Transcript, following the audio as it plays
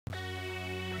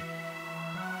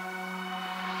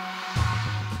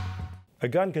A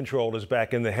gun control is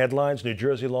back in the headlines. New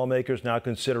Jersey lawmakers now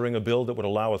considering a bill that would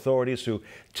allow authorities to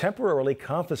temporarily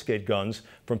confiscate guns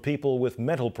from people with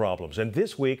mental problems. And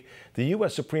this week, the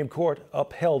U.S. Supreme Court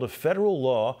upheld a federal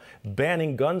law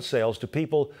banning gun sales to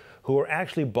people who are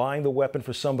actually buying the weapon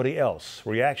for somebody else.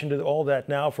 Reaction to all that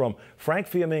now from Frank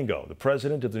Fiamingo, the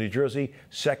president of the New Jersey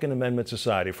Second Amendment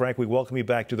Society. Frank, we welcome you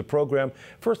back to the program.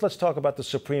 First, let's talk about the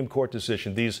Supreme Court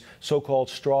decision, these so-called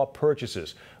straw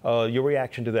purchases. Your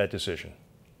reaction to that decision?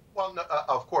 Well, no,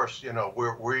 of course, you know,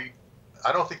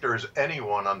 I don't think there is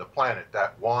anyone on the planet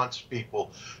that wants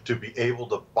people to be able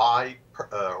to buy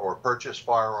or purchase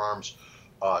firearms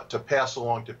to pass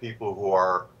along to people who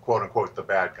are, quote unquote, the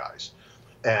bad guys.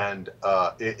 And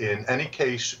in any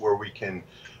case where we can,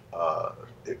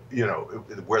 you know,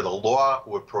 where the law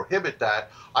would prohibit that,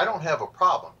 I don't have a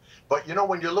problem. But, you know,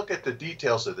 when you look at the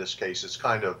details of this case, it's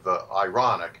kind of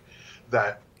ironic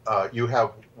that you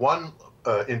have one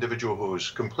individual who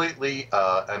is completely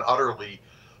and utterly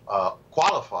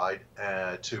qualified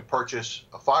to purchase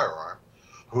a firearm,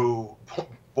 who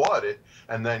bought it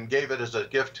and then gave it as a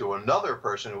gift to another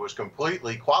person who was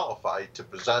completely qualified to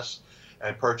possess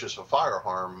and purchase a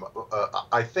firearm.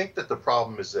 I think that the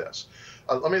problem is this.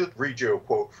 Let me read you a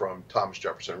quote from Thomas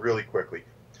Jefferson really quickly.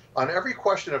 On every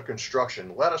question of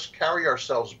construction, let us carry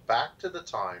ourselves back to the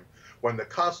time when the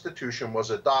Constitution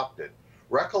was adopted.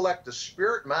 Recollect the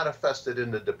spirit manifested in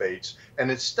the debates,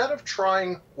 and instead of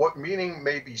trying what meaning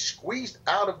may be squeezed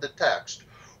out of the text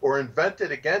or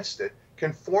invented against it,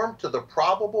 conform to the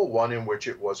probable one in which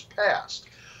it was passed.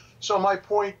 So my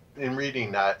point in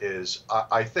reading that is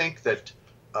I think that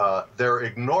they're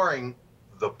ignoring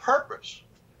the purpose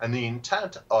and the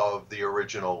intent of the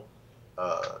original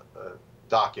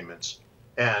documents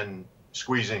and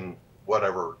squeezing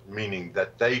whatever meaning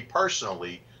that they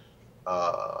personally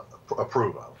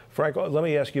approve of. Frank, let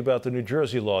me ask you about the New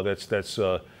Jersey law that's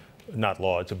not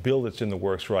law, it's a bill that's in the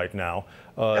works right now.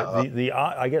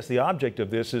 I guess the object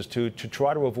of this is to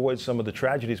try to avoid some of the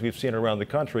tragedies we've seen around the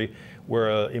country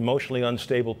where emotionally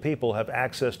unstable people have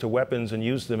access to weapons and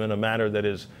use them in a manner that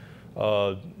is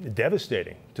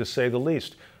devastating, to say the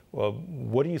least.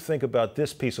 What do you think about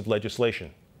this piece of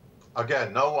legislation?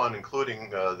 Again, no one,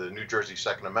 including the New Jersey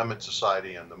Second Amendment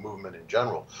Society and the movement in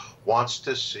general, wants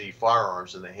to see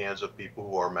firearms in the hands of people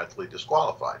who are mentally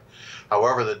disqualified.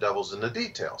 However, the devil's in the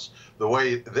details. The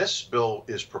way this bill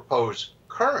is proposed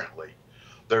currently,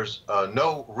 there's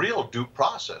no real due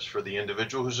process for the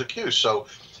individual who's accused. So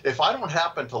if I don't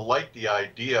happen to like the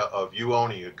idea of you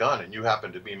owning a gun and you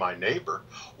happen to be my neighbor,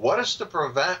 what is to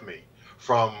prevent me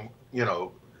from, you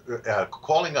know,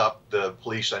 calling up the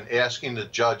police and asking the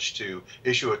judge to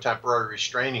issue a temporary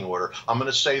restraining order? I'm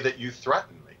going to say that you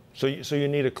threatened me. So you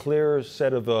need a clear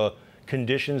set of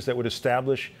conditions that would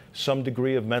establish some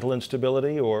degree of mental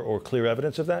instability or clear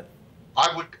evidence of that?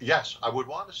 Yes, I would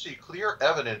want to see clear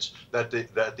evidence that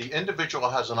the individual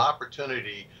has an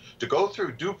opportunity to go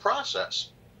through due process.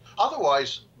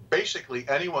 Otherwise, basically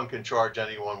anyone can charge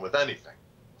anyone with anything.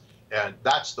 And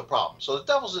that's the problem. So the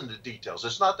devil's in the details.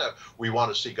 It's not that we want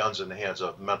to see guns in the hands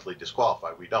of mentally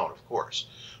disqualified. We don't, of course.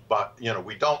 But you know,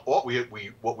 we don't. What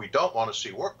we don't want to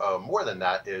see more than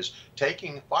that is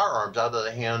taking firearms out of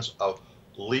the hands of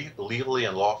legally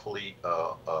and lawfully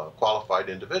qualified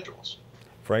individuals.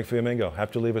 Frank Fiamingo,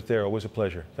 have to leave it there. Always a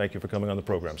pleasure. Thank you for coming on the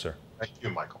program, sir. Thank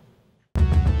you, Michael.